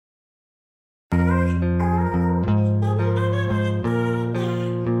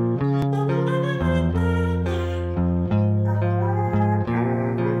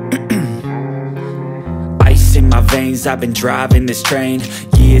lanes, I've been driving this train.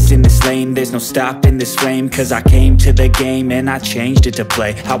 Years in this lane, there's no stopping this flame. Cause I came to the game and I changed it to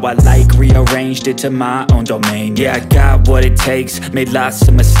play how I like, rearranged it to my own domain. Yeah, I got what it takes, made lots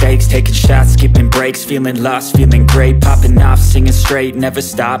of mistakes, taking shots, skipping breaks, feeling lost, feeling great, popping off, singing straight, never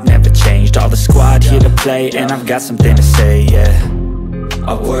stopped, never changed. All the squad here to play, and I've got something to say, yeah.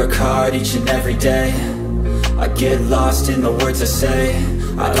 I work hard each and every day, I get lost in the words I say.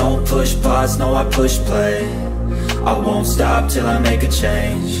 I don't push pause, no I push play. I won't stop till I make a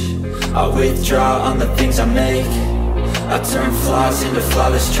change. I withdraw on the things I make. I turn flaws into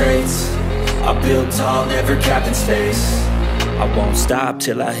flawless traits. I build tall, never capped in space. I won't stop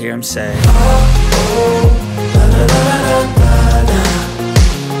till I hear him say, oh, oh, la, la, la, la, la, la.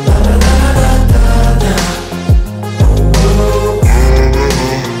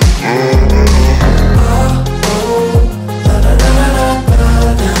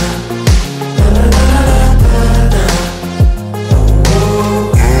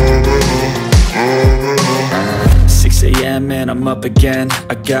 And I'm up again.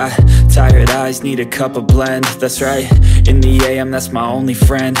 I got tired eyes, need a cup of blend. That's right, in the AM, that's my only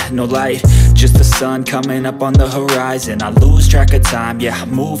friend. No light, just the sun coming up on the horizon. I lose track of time, yeah, I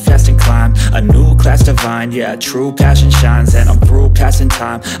move fast and climb a new class divine, yeah, true passion shines. And I'm through passing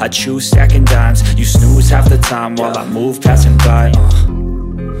time, I choose stacking dimes. You snooze half the time while I move passing by.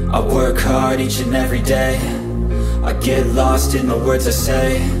 I work hard each and every day, I get lost in the words I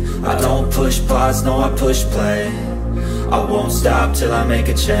say. I don't push pause, no I push play. I won't stop till I make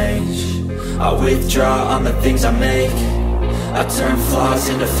a change. I withdraw on the things I make. I turn flaws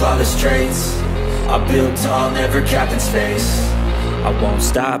into flawless traits. I build tall, never capped in space. I won't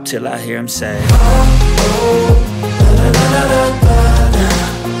stop till I hear him say, oh, oh, la, la, la, la, la.